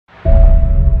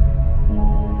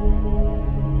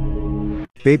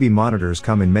Baby monitors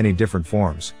come in many different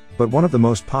forms, but one of the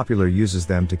most popular uses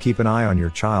them to keep an eye on your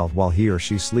child while he or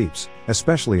she sleeps,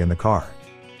 especially in the car.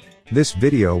 This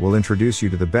video will introduce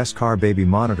you to the best car baby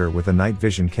monitor with a night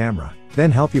vision camera, then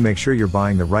help you make sure you're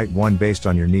buying the right one based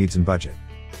on your needs and budget.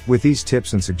 With these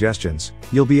tips and suggestions,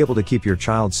 you'll be able to keep your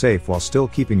child safe while still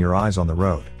keeping your eyes on the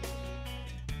road.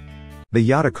 The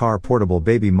Itomoro Portable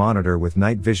Baby Monitor with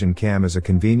Night Vision Cam is a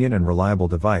convenient and reliable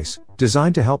device,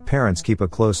 designed to help parents keep a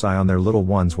close eye on their little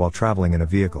ones while traveling in a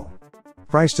vehicle.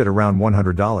 Priced at around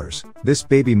 $100, this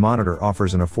baby monitor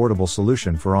offers an affordable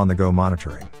solution for on-the-go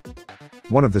monitoring.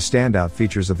 One of the standout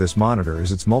features of this monitor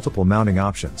is its multiple mounting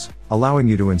options, allowing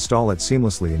you to install it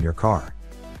seamlessly in your car.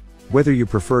 Whether you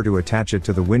prefer to attach it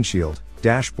to the windshield,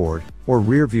 dashboard, or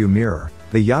rear view mirror,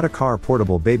 the Itomoro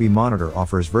Portable Baby Monitor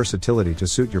offers versatility to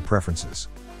suit your preferences.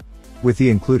 With the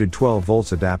included 12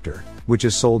 volts adapter, which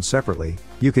is sold separately,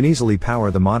 you can easily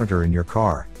power the monitor in your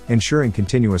car, ensuring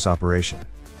continuous operation.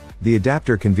 The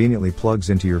adapter conveniently plugs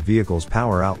into your vehicle's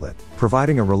power outlet,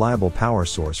 providing a reliable power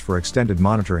source for extended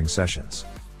monitoring sessions.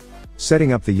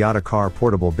 Setting up the Itomoro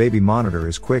Portable Baby Monitor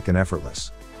is quick and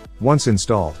effortless. Once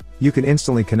installed, you can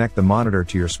instantly connect the monitor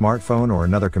to your smartphone or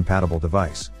another compatible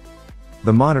device.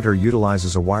 The monitor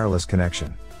utilizes a wireless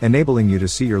connection, enabling you to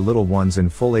see your little ones in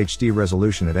full HD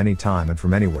resolution at any time and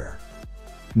from anywhere.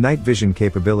 Night vision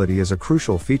capability is a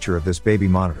crucial feature of this baby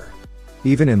monitor.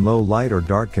 Even in low light or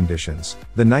dark conditions,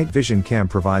 the night vision cam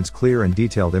provides clear and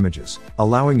detailed images,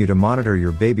 allowing you to monitor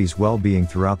your baby's well-being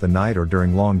throughout the night or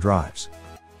during long drives.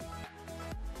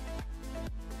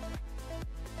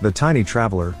 The Tiny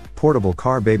Traveler Portable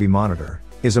Car Baby Monitor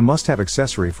is a must-have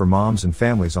accessory for moms and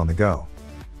families on the go.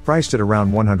 Priced at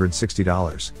around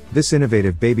 $160, this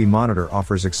innovative baby monitor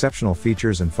offers exceptional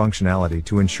features and functionality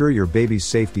to ensure your baby's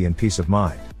safety and peace of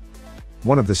mind.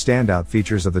 One of the standout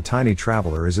features of the Tiny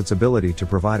Traveler is its ability to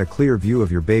provide a clear view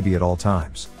of your baby at all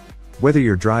times. Whether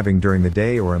you're driving during the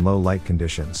day or in low light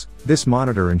conditions, this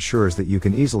monitor ensures that you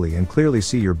can easily and clearly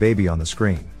see your baby on the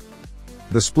screen.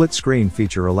 The split screen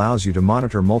feature allows you to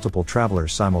monitor multiple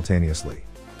travelers simultaneously.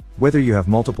 Whether you have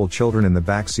multiple children in the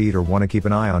back seat or want to keep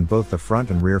an eye on both the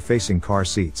front and rear facing car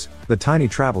seats, the Tiny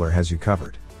Traveler has you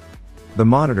covered. The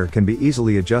monitor can be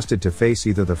easily adjusted to face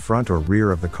either the front or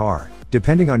rear of the car,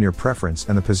 depending on your preference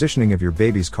and the positioning of your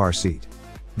baby's car seat.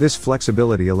 This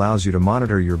flexibility allows you to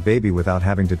monitor your baby without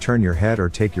having to turn your head or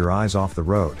take your eyes off the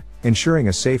road, ensuring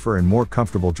a safer and more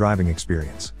comfortable driving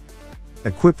experience.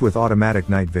 Equipped with automatic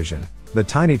night vision, the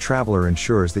Tiny Traveler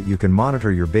ensures that you can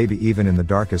monitor your baby even in the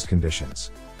darkest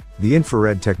conditions. The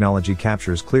infrared technology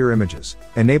captures clear images,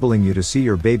 enabling you to see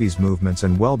your baby's movements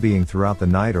and well-being throughout the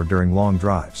night or during long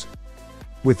drives.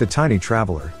 With the Tiny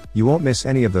Traveler, you won't miss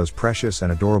any of those precious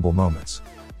and adorable moments.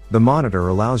 The monitor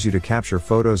allows you to capture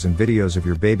photos and videos of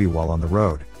your baby while on the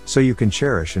road, so you can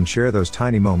cherish and share those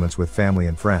tiny moments with family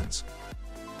and friends.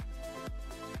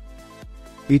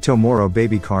 Itomoro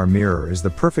Baby Car Mirror is the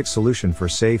perfect solution for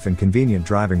safe and convenient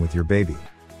driving with your baby.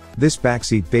 This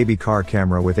backseat baby car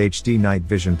camera with HD night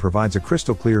vision provides a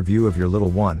crystal clear view of your little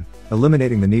one,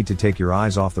 eliminating the need to take your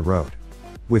eyes off the road.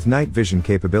 With night vision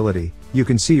capability, you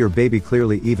can see your baby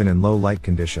clearly even in low light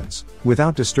conditions,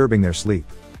 without disturbing their sleep.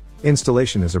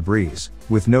 Installation is a breeze,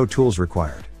 with no tools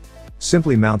required.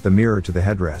 Simply mount the mirror to the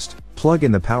headrest, plug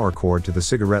in the power cord to the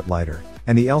cigarette lighter,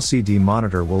 and the LCD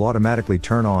monitor will automatically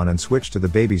turn on and switch to the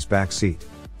baby's back seat.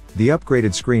 The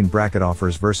upgraded screen bracket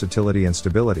offers versatility and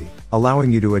stability,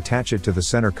 allowing you to attach it to the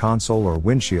center console or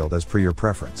windshield as per your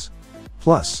preference.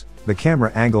 Plus, the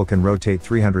camera angle can rotate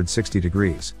 360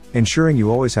 degrees, ensuring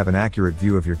you always have an accurate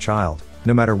view of your child,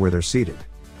 no matter where they're seated.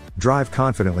 Drive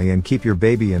confidently and keep your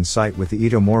baby in sight with the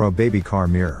Itomoro Baby Car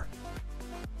Mirror.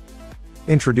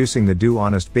 Introducing the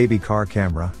DoHonest Baby Car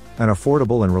Camera, an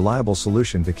affordable and reliable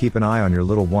solution to keep an eye on your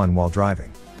little one while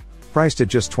driving. Priced at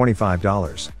just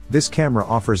 $25, this camera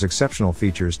offers exceptional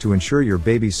features to ensure your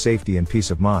baby's safety and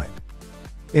peace of mind.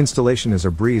 Installation is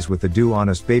a breeze with the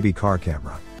DoHonest Baby Car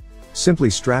Camera. Simply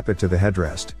strap it to the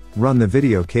headrest, run the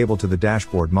video cable to the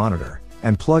dashboard monitor,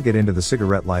 and plug it into the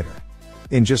cigarette lighter.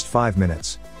 In just 5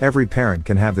 minutes, every parent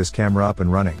can have this camera up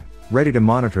and running, ready to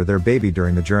monitor their baby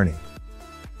during the journey.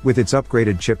 With its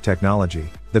upgraded chip technology,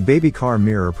 the baby car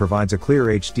mirror provides a clear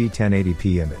HD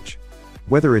 1080p image.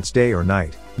 Whether it's day or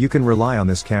night, you can rely on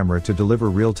this camera to deliver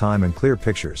real-time and clear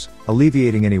pictures,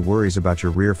 alleviating any worries about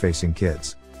your rear-facing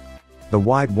kids. The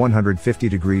wide 150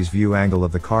 degrees view angle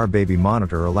of the car baby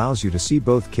monitor allows you to see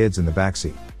both kids in the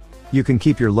backseat. You can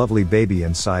keep your lovely baby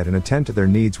in sight and attend to their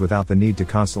needs without the need to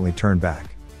constantly turn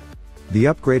back. The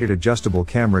upgraded adjustable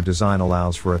camera design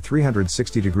allows for a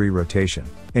 360-degree rotation,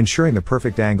 ensuring the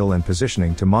perfect angle and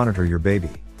positioning to monitor your baby.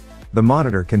 The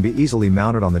monitor can be easily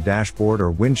mounted on the dashboard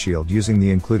or windshield using the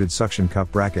included suction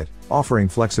cup bracket, offering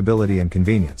flexibility and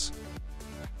convenience.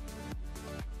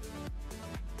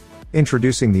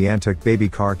 Introducing the Antook Baby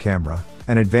Car Camera,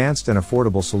 an advanced and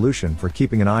affordable solution for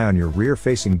keeping an eye on your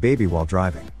rear-facing baby while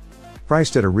driving.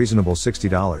 Priced at a reasonable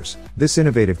 $60, this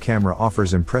innovative camera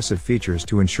offers impressive features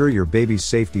to ensure your baby's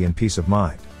safety and peace of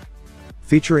mind.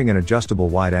 Featuring an adjustable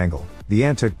wide angle, the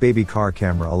Antook Baby Car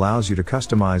Camera allows you to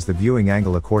customize the viewing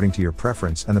angle according to your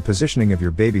preference and the positioning of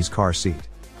your baby's car seat.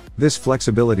 This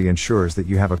flexibility ensures that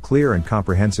you have a clear and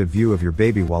comprehensive view of your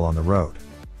baby while on the road.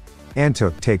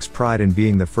 Antook takes pride in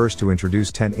being the first to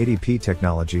introduce 1080p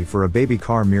technology for a baby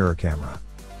car mirror camera.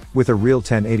 With a real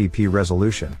 1080p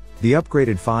resolution, the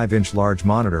upgraded 5-inch large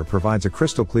monitor provides a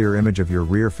crystal clear image of your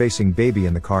rear-facing baby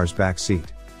in the car's back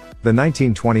seat. The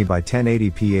 1920 by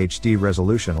 1080p HD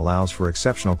resolution allows for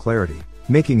exceptional clarity,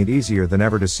 making it easier than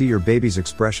ever to see your baby's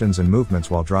expressions and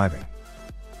movements while driving.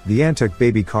 The Antook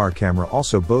Baby Car Camera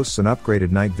also boasts an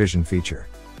upgraded night vision feature.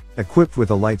 Equipped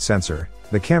with a light sensor,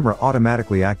 the camera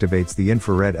automatically activates the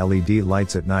infrared LED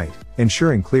lights at night,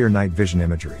 ensuring clear night vision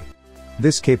imagery.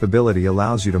 This capability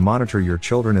allows you to monitor your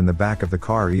children in the back of the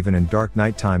car even in dark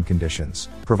nighttime conditions,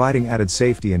 providing added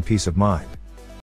safety and peace of mind.